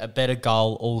pay a better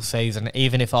goal all season,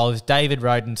 even if I was David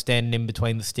Roden standing in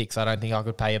between the sticks, I don't think I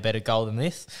could pay a better goal than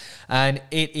this. And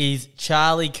it is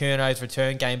Charlie Curnows'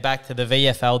 return game back to the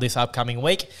VFL this upcoming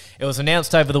week. It was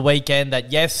announced over the weekend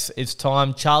that, yes, it's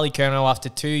time. Charlie Curnow, after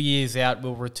 2 years out,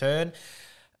 will return.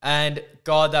 And,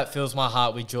 God, that fills my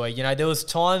heart with joy. There was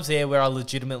times there where I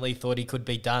legitimately thought he could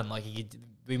be done. Like,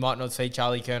 we might not see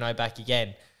Charlie Curnow back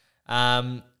again.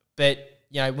 But,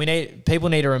 people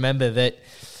need to remember that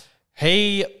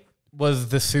he was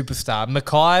the superstar.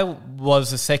 Mackay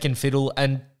was the second fiddle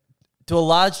and to a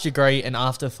large degree an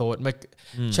afterthought.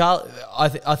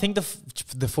 I think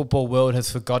the football world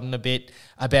has forgotten a bit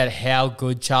about how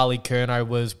good Charlie Curnow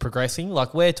was progressing.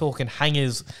 Like, we're talking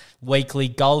hangers weekly,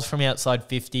 goals from outside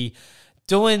 50.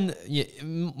 Me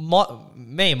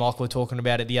and Mike were talking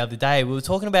about it the other day. We were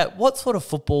talking about what sort of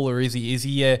footballer is he? Is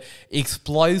he a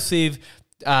explosive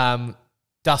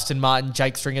Dustin Martin,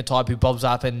 Jake Stringer type who bobs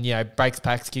up and, breaks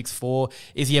packs, kicks four?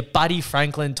 Is he a Buddy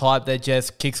Franklin type that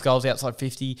just kicks goals outside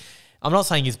 50? I'm not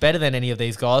saying he's better than any of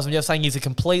these guys. I'm just saying he's a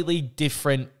completely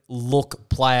different look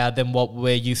player than what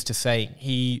we're used to seeing.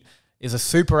 He is a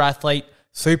super athlete,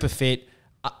 super fit,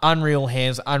 unreal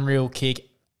hands, unreal kick,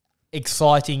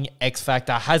 exciting X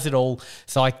Factor, has it all.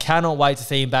 So I cannot wait to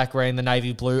see him back wearing the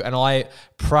navy blue, and I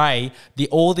pray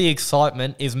all the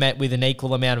excitement is met with an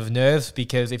equal amount of nerves,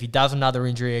 because if he does another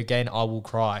injury again, I will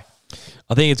cry.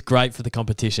 I think it's great for the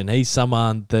competition. He's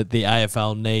someone that the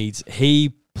AFL needs.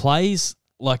 He plays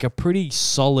like a pretty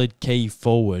solid key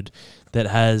forward that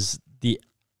has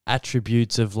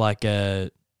attributes of like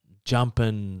a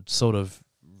jumping sort of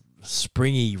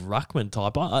springy ruckman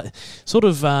type. Sort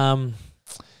of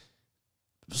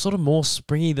more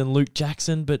springy than Luke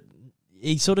Jackson, but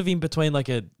he's sort of in between like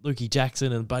a Lukey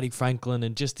Jackson and Buddy Franklin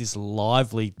and just this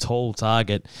lively, tall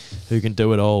target who can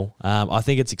do it all. I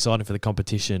think it's exciting for the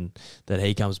competition that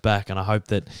he comes back, and I hope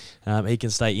that he can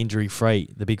stay injury-free,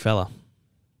 the big fella.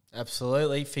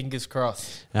 Absolutely. Fingers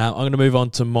crossed. I'm going to move on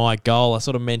to my goal. I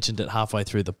sort of mentioned it halfway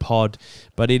through the pod,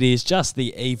 but it is just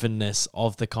the evenness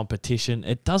of the competition.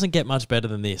 It doesn't get much better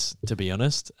than this, to be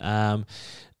honest.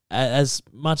 As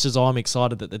much as I'm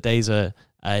excited that the Dees are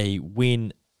a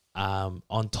win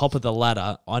on top of the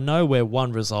ladder, I know we're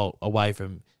one result away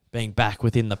from being back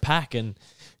within the pack. And,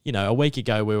 you know, a week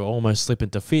ago we were almost slipping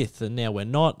to fifth, and now we're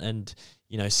not. And,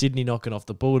 you know, Sydney knocking off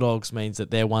the Bulldogs means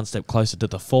that they're one step closer to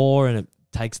the 4, and it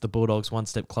takes the Bulldogs one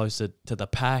step closer to the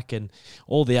pack. And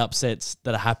all the upsets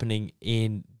that are happening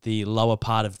in the lower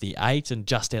part of the 8 and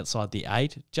just outside the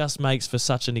 8 just makes for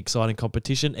such an exciting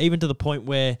competition, even to the point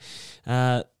where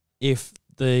if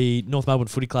the North Melbourne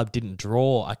Footy Club didn't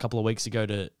draw a couple of weeks ago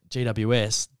to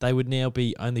GWS, they would now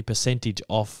be only percentage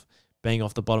off being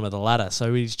off the bottom of the ladder.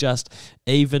 So it's just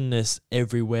evenness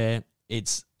everywhere.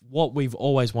 It's what we've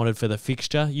always wanted for the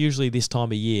fixture. Usually this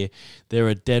time of year, there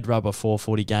are dead rubber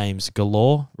 440 games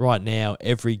galore. Right now,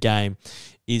 every game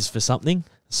is for something.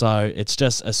 So it's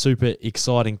just a super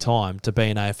exciting time to be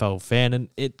an AFL fan, and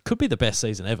it could be the best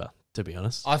season ever, to be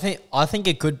honest. I think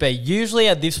it could be. Usually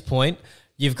at this point,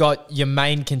 you've got your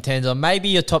main contender, maybe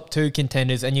your top 2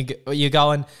 contenders, and you're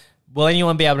going, will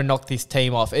anyone be able to knock this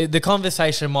team off? The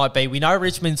conversation might be, we know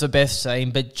Richmond's the best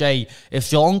team, but gee,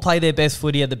 if Geelong play their best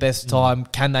footy at the best time,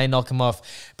 can they knock them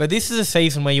off? But this is a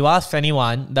season where you ask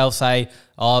anyone, they'll say,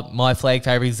 oh, my flag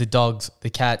favourite is the Dogs,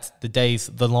 the Cats, the Dees,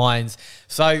 the Lions.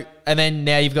 So, and then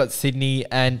now you've got Sydney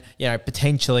and, you know,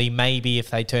 potentially maybe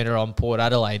if they turn it on, Port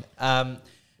Adelaide.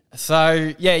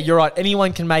 So, yeah, you're right.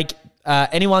 Anyone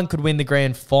could win the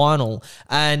grand final,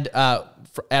 and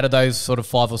out of those sort of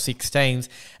 5 or 6 teams.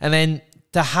 And then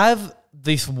to have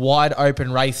this wide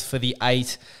open race for the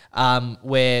 8,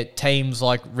 where teams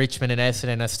like Richmond and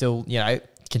Essendon are still, you know,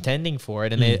 contending for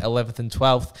it, and they're 11th and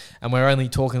 12th, and we're only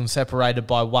talking separated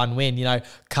by 1 win. You know,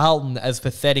 Carlton, as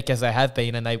pathetic as they have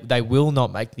been, and they will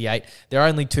not make the 8, they're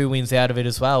only 2 wins out of it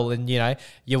as well. And, you know,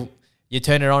 you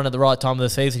turn it on at the right time of the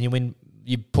season,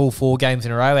 you pull 4 games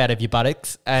in a row out of your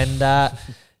buttocks, and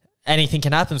anything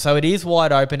can happen. So it is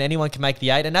wide open. Anyone can make the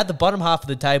 8. And at the bottom half of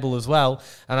the table as well,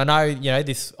 and I know, you know,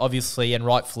 this obviously and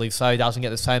rightfully so doesn't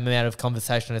get the same amount of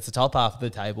conversation as the top half of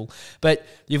the table, but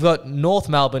you've got North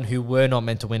Melbourne, who were not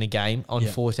meant to win a game, on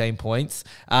 14 points,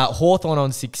 Hawthorn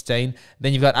on 16,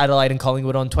 then you've got Adelaide and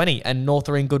Collingwood on 20, and North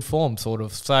are in good form, sort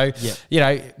of. So, you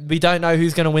know, we don't know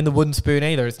who's going to win the wooden spoon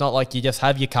either. It's not like you just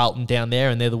have your Carlton down there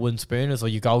and they're the wooden spooners, or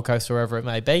your Gold Coast, or wherever it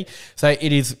may be. So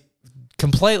it is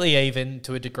completely even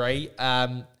to a degree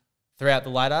throughout the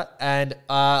ladder, and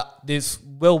this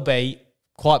will be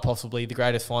quite possibly the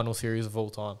greatest final series of all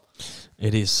time.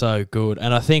 It is so good,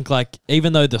 and I think, like,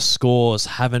 even though the scores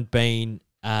haven't been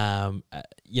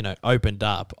you know, opened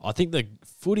up, I think the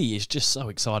footy is just so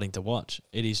exciting to watch.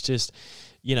 It is just,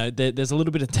 you know, there's a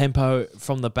little bit of tempo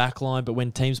from the back line, but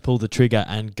when teams pull the trigger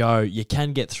and go, you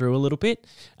can get through a little bit,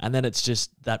 and then it's just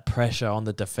that pressure on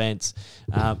the defence.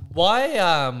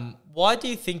 Why do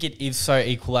you think it is so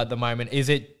equal at the moment? Is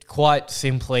it quite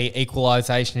simply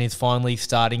equalisation is finally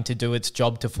starting to do its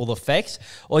job to full effect?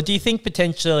 Or do you think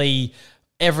potentially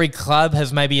every club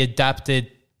has maybe adapted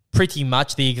pretty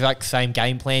much the exact same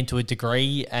game plan to a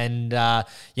degree, and,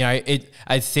 you know,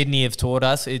 as Sydney have taught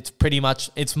us,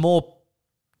 it's more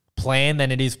plan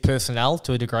than it is personnel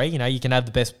to a degree. You know, you can have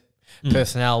the best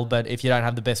personnel, but if you don't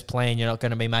have the best plan, you're not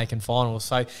going to be making finals.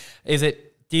 So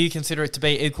do you consider it to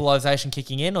be equalisation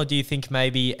kicking in, or do you think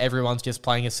maybe everyone's just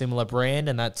playing a similar brand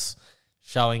and that's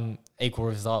showing equal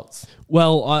results?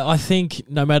 Well, I think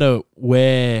no matter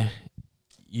where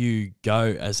you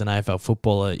go as an AFL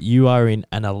footballer, you are in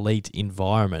an elite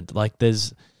environment. Like,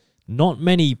 there's not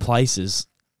many places,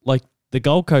 like the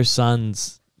Gold Coast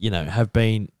Suns, you know, have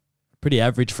been pretty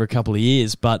average for a couple of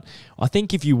years, but I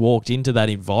think if you walked into that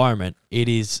environment, it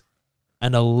is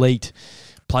an elite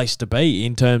place to be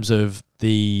in terms of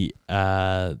the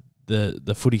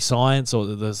footy science, or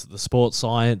the sports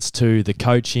science, to the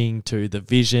coaching, to the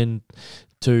vision,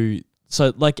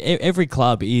 so like every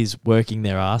club is working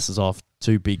their asses off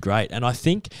to be great. And I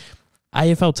think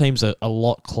AFL teams are a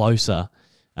lot closer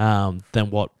than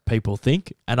what people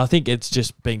think, and I think it's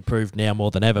just being proved now more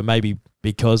than ever, maybe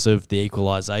because of the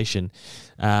equalisation.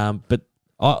 But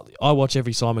I watch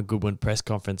every Simon Goodwin press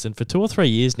conference, and for 2 or 3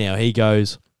 years now, he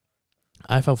goes,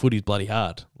 AFL footy's bloody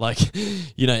hard. Like,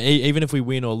 you know, even if we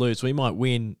win or lose, we might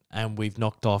win and we've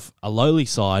knocked off a lowly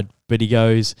side, but he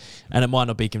goes, and it might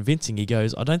not be convincing, he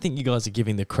goes, I don't think you guys are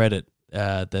giving the credit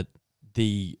that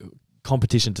the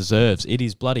competition deserves. It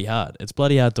is bloody hard. It's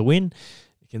bloody hard to win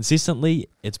consistently.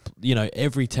 It's, you know,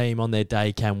 every team on their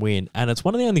day can win. And it's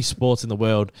one of the only sports in the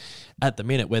world at the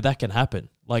minute where that can happen.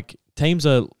 Like, teams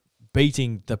are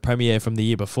beating the premier from the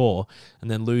year before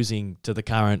and then losing to the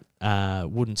current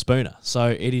wooden spooner. So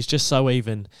it is just so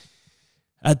even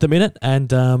at the minute.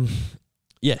 And,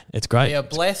 yeah, it's great. We are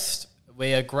blessed.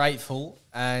 We are grateful.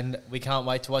 And we can't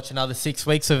wait to watch another 6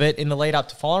 weeks of it in the lead up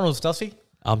to finals, Dusty.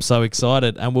 I'm so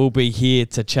excited, and we'll be here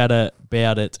to chat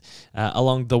about it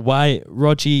along the way.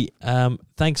 Rodgy,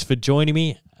 thanks for joining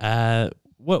me.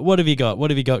 What have you got? What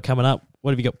have you got coming up?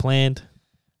 What have you got planned?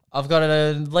 I've got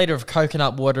a litre of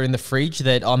coconut water in the fridge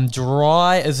that I'm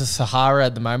dry as a Sahara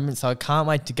at the moment, so I can't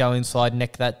wait to go inside and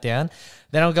neck that down.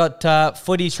 Then I've got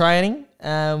footy training,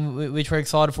 which we're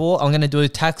excited for. I'm going to do a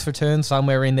tax return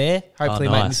somewhere in there, hopefully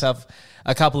make myself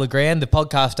a couple of grand. The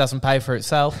podcast doesn't pay for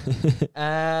itself.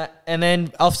 And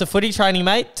then off to footy training,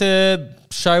 mate, to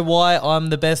show why I'm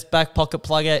the best back pocket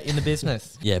plugger in the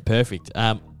business. Yeah, perfect.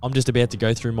 I'm just about to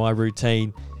go through my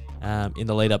routine in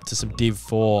the lead up to some Div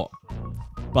 4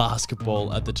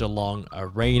 basketball at the Geelong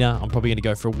Arena. I'm probably going to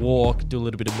go for a walk, do a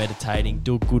little bit of meditating,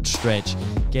 do a good stretch,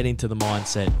 get into the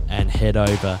mindset and head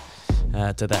over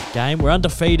to that game. We're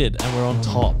undefeated and we're on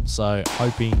top, so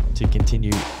hoping to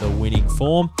continue the winning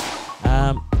form.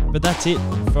 But that's it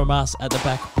from us at the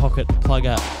Back Pocket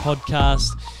Plugger podcast.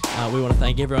 We want to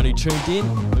thank everyone who tuned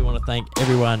in. We want to thank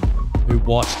everyone who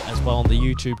watched as well on the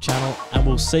YouTube channel. And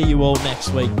we'll see you all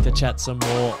next week to chat some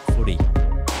more footy.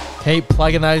 Keep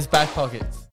plugging those back pockets.